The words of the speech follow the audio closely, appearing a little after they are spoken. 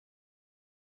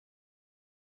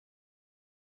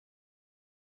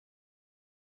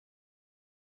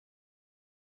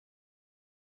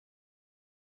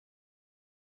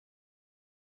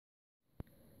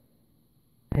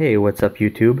Hey, what's up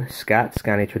YouTube?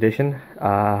 Scotty Tradition,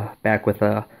 back with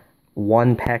a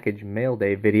one package mail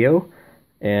day video,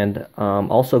 and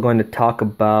also going to talk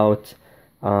about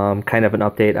kind of an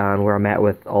update on where I'm at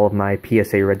with all of my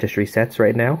PSA registry sets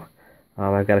right now.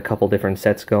 I've got a couple different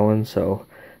sets going, so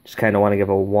just kind of want to give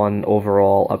a one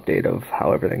overall update of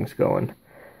how everything's going.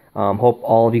 Hope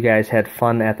all of you guys had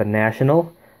fun at the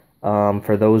National.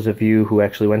 For those of you who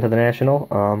actually went to the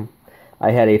National, I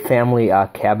had a family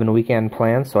cabin weekend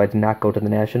planned, so I did not go to the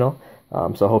National.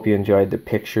 So I hope you enjoyed the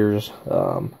pictures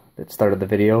that started the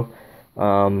video.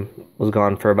 Was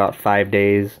gone for about 5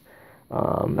 days.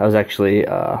 That was actually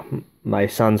my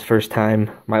son's first time,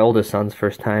 my oldest son's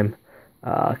first time,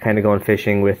 kind of going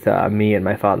fishing with me and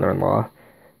my father-in-law,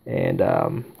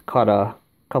 and caught a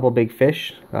couple big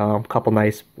fish, a couple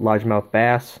nice largemouth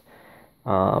bass.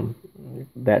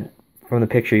 That from the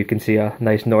picture you can see a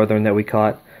nice northern that we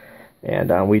caught.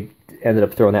 And we ended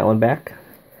up throwing that one back,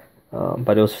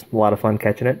 but it was a lot of fun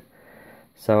catching it.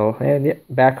 So, and yeah,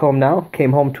 back home now.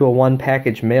 Came home to a one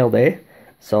package mail day,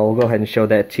 so we'll go ahead and show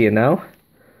that to you now.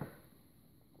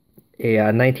 A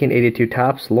 1982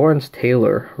 Topps Lawrence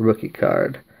Taylor rookie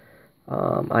card.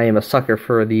 I am a sucker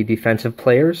for the defensive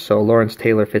players, so Lawrence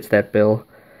Taylor fits that bill.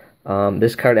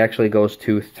 This card actually goes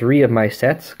to 3 of my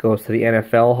sets. Goes to the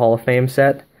NFL Hall of Fame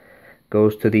set,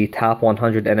 goes to the top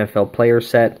 100 NFL player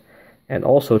set, and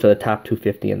also to the top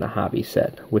 250 in the hobby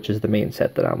set, which is the main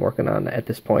set that I'm working on at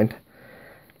this point.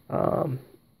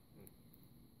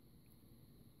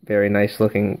 Very nice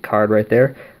looking card right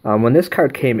there. When this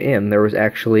card came in, there was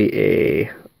actually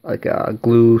a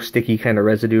glue sticky kind of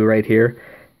residue right here,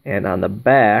 and on the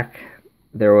back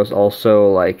there was also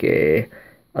like a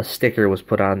sticker was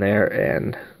put on there,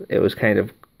 and it was kind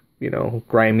of, you know,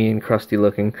 grimy and crusty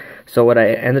looking. So what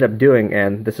I ended up doing,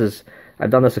 and I've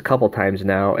done this a couple times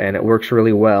now, and it works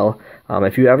really well.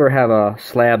 If you ever have a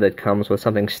slab that comes with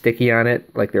something sticky on it,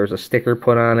 like there's a sticker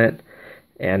put on it,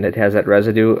 and it has that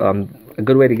residue, a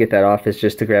good way to get that off is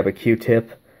just to grab a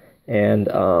Q-tip and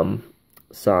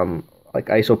some like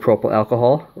isopropyl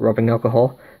alcohol, rubbing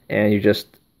alcohol, and you just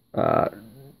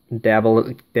dab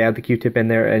the Q-tip in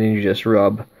there, and then you just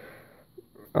rub.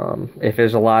 If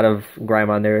there's a lot of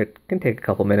grime on there, it can take a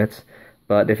couple minutes,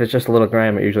 but if it's just a little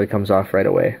grime, it usually comes off right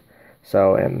away.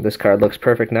 So, and this card looks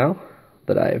perfect now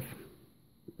that I've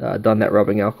done that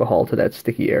rubbing alcohol to that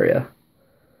sticky area.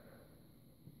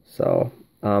 So,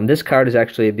 this card is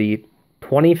actually the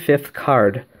 25th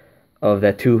card of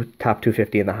that top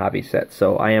 250 in the hobby set.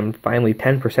 So I am finally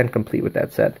 10% complete with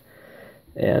that set.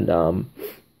 And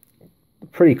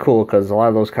pretty cool, because a lot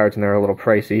of those cards in there are a little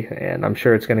pricey, and I'm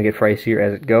sure it's going to get pricier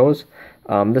as it goes.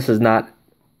 This is not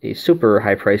a super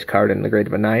high price card in the grade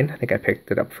of a 9. I think I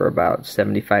picked it up for about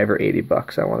 75 or 80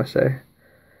 bucks, I want to say.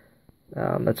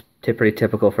 That's pretty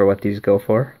typical for what these go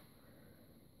for.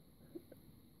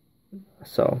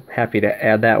 So happy to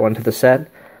add that one to the set.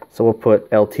 So we'll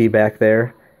put LT back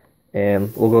there,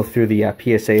 and we'll go through the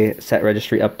PSA set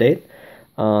registry update.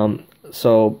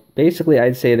 So basically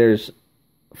I'd say there's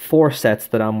 4 sets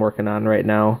that I'm working on right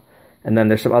now, and then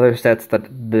there's some other sets that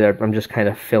I'm just kind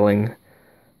of filling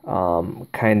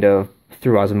kind of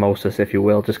through osmosis, if you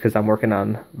will, just because I'm working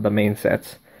on the main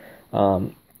sets.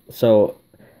 So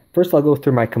first I'll go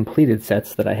through my completed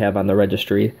sets that I have on the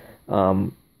registry.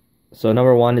 So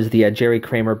number 1 is the Jerry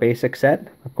Kramer basic set.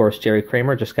 Of course, Jerry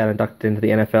Kramer just got inducted into the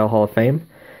NFL Hall of Fame,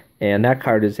 and that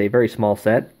card is a very small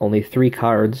set, only 3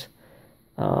 cards,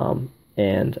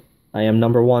 and I am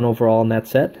number 1 overall in that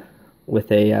set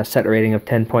with a set rating of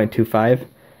 10.25.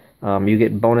 You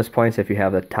get bonus points if you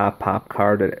have the top pop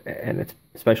card, and it's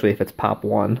especially if it's pop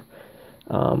 1.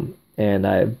 And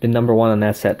I've been number 1 on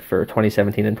that set for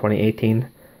 2017 and 2018.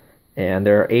 And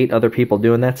there are 8 other people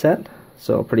doing that set,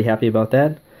 so pretty happy about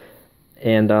that.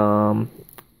 And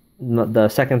the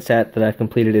second set that I've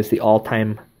completed is the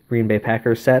all-time Green Bay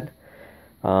Packers set.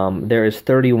 There is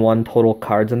 31 total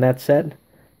cards in that set.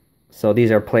 So these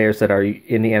are players that are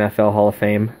in the NFL Hall of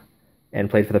Fame and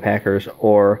played for the Packers,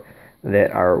 or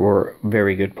that were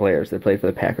very good players that played for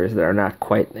the Packers that are not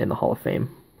quite in the Hall of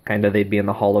Fame. Kind of, they'd be in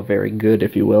the Hall of Very Good,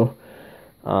 if you will.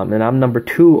 And I'm number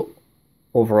 2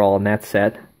 overall in that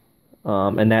set,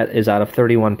 and that is out of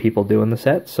 31 people doing the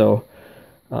set, so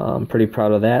I'm pretty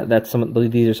proud of that.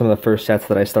 These are some of the first sets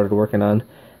that I started working on.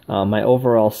 My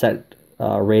overall set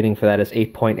rating for that is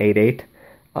 8.88.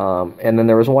 And then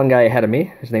there was one guy ahead of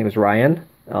me. His name is Ryan,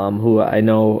 who I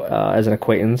know as an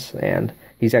acquaintance, and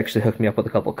he's actually hooked me up with a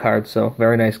couple cards, so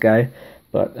very nice guy.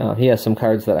 But he has some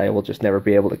cards that I will just never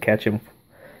be able to catch him,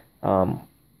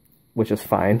 which is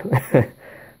fine.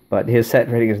 But his set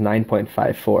rating is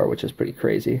 9.54, which is pretty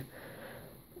crazy.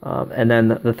 And then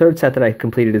the third set that I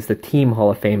completed is the Team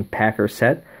Hall of Fame Packers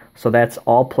set. So that's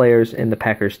all players in the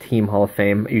Packers Team Hall of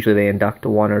Fame. Usually they induct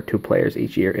 1 or 2 players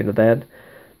each year into that.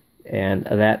 And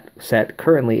that set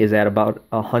currently is at about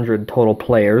 100 total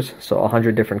players, so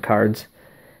 100 different cards.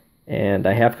 And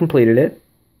I have completed it.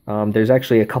 There's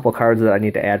actually a couple cards that I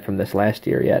need to add from this last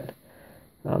year yet.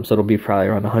 So it'll be probably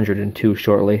around 102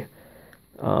 shortly.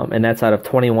 And that's out of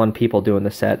 21 people doing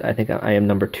the set. I think I am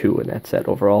number 2 in that set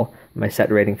overall. My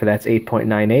set rating for that's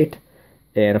 8.98.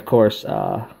 And of course,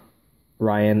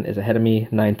 Ryan is ahead of me.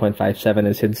 9.57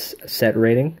 is his set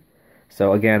rating.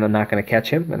 So again, I'm not going to catch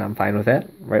him, and I'm fine with that,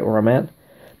 right where I'm at.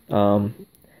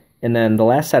 And then the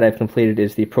last set I've completed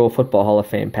is the Pro Football Hall of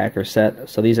Fame Packers set.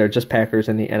 So these are just Packers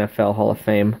in the NFL Hall of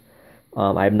Fame.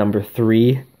 I have number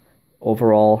 3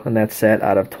 overall in that set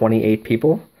out of 28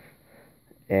 people.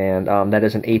 And that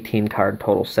is an 18-card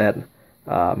total set.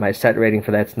 My set rating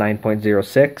for that's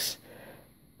 9.06.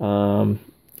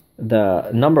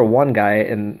 The number 1 guy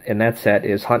in that set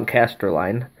is Hunt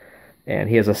Casterline, and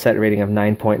he has a set rating of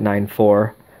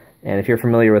 9.94. And if you're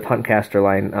familiar with Hunt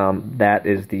Casterline, that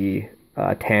is the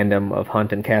tandem of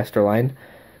Hunt and Casterline,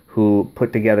 who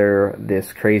put together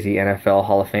this crazy NFL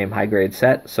Hall of Fame high-grade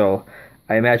set. So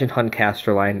I imagine Hunt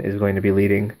Casterline is going to be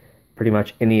leading pretty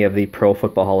much any of the Pro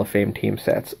Football Hall of Fame team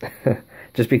sets.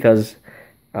 Just because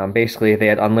basically they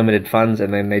had unlimited funds,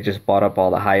 and then they just bought up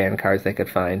all the high-end cards they could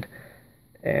find.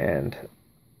 And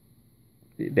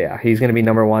yeah, he's going to be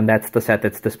number 1. That's the set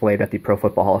that's displayed at the Pro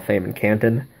Football Hall of Fame in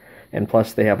Canton. And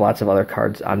plus, they have lots of other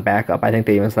cards on backup. I think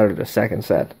they even started a second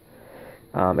set.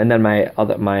 And then my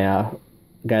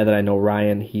guy that I know,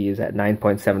 Ryan, he is at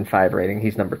 9.75 rating.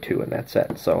 He's number 2 in that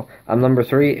set. So I'm number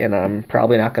 3, and I'm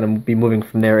probably not going to be moving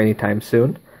from there anytime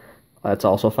soon. That's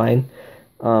also fine.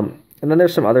 And then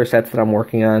there's some other sets that I'm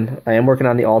working on. I am working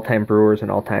on the all-time Brewers and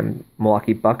all-time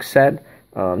Milwaukee Bucks set,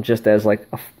 just as like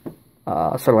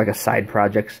sort of like a side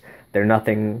projects. They're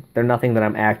nothing that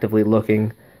I'm actively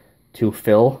looking to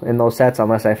fill in those sets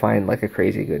unless I find like a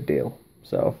crazy good deal.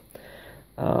 So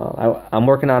I'm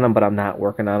working on them, but I'm not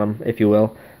working on them, if you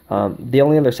will. The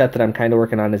only other set that I'm kind of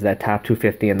working on is that top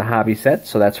 250 in the hobby set.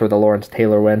 So that's where the Lawrence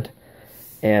Taylor went.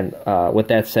 And with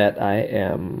that set, I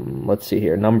am, let's see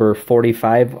here, number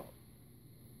 45.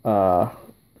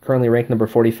 Currently ranked number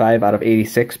 45 out of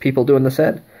 86 people doing the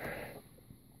set.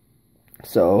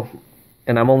 So,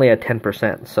 and I'm only at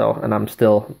 10%. So, and I'm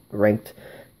still ranked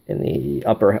in the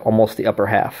almost the upper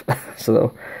half.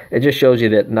 So it just shows you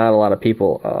that not a lot of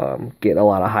people get a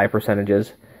lot of high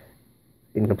percentages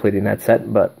in completing that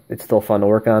set, but it's still fun to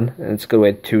work on, and it's a good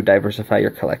way to diversify your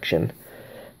collection.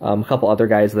 A couple other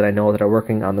guys that I know that are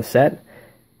working on the set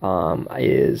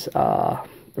is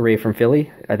Ray from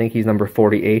Philly. I think he's number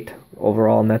 48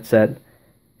 overall in that set.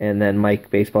 And then Mike,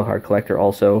 Baseball Card Collector,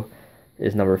 also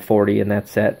is number 40 in that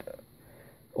set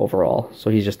overall. So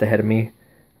he's just ahead of me.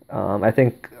 I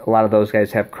think a lot of those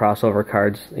guys have crossover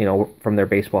cards, you know, from their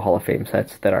Baseball Hall of Fame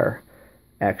sets that are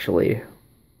actually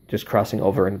just crossing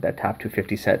over into that top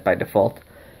 250 set by default.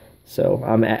 So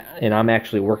I'm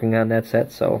actually working on that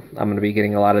set, so I'm going to be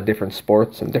getting a lot of different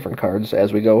sports and different cards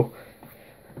as we go.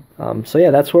 So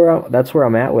yeah, that's where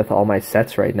I'm at with all my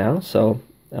sets right now. So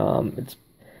it's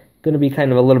going to be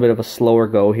kind of a little bit of a slower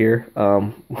go here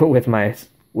with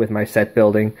my set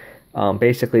building.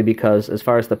 Basically because as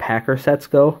far as the Packer sets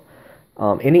go,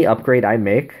 any upgrade I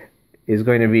make is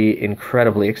going to be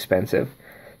incredibly expensive.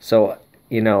 So,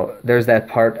 you know, there's that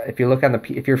part. If you look on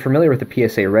if you're familiar with the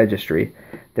PSA Registry,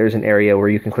 there's an area where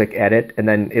you can click edit, and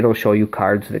then it'll show you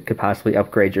cards that could possibly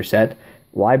upgrade your set.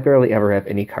 Well, I barely ever have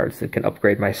any cards that can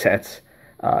upgrade my sets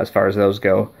as far as those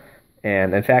go.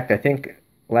 And in fact, I think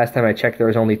last time I checked, there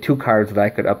was only 2 cards that I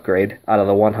could upgrade out of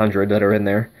the 100 that are in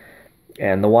there.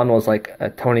 And the one was like a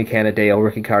Tony Canadale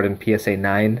rookie card in PSA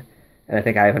 9, and I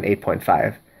think I have an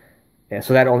 8.5. And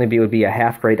so that would be a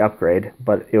half-grade upgrade,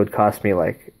 but it would cost me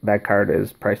like, that card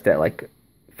is priced at like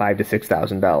 $5,000 to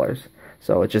 $6,000.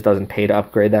 So it just doesn't pay to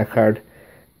upgrade that card.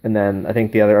 And then I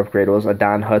think the other upgrade was a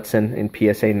Don Hudson in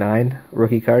PSA 9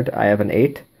 rookie card. I have an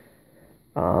 8.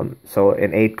 So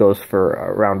an 8 goes for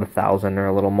around $1,000 or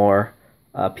a little more.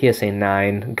 PSA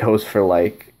 9 goes for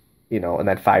like, you know, in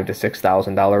that $5,000 to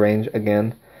 $6,000 range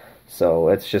again. So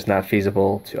it's just not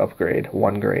feasible to upgrade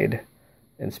 1 grade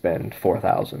and spend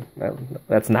 $4,000.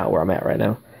 That's not where I'm at right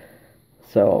now.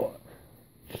 So,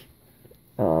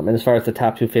 and as far as the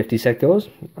top 250 set goes,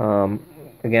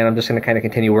 again, I'm just going to kind of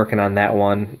continue working on that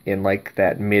one in like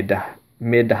that mid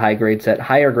to high grade set.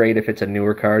 Higher grade if it's a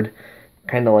newer card,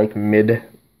 kind of like mid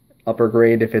upper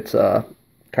grade if it's a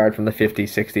card from the 50s,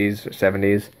 60s, or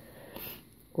 70s.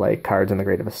 Like cards in the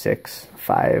grade of a 6,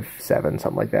 5, 7,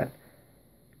 something like that.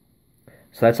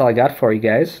 So that's all I got for you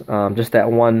guys. Just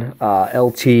that one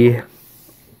LT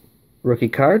rookie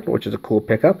card, which is a cool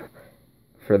pickup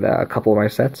for a couple of my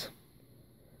sets.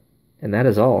 And that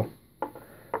is all.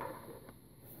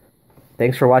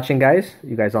 Thanks for watching, guys.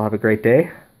 You guys all have a great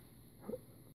day.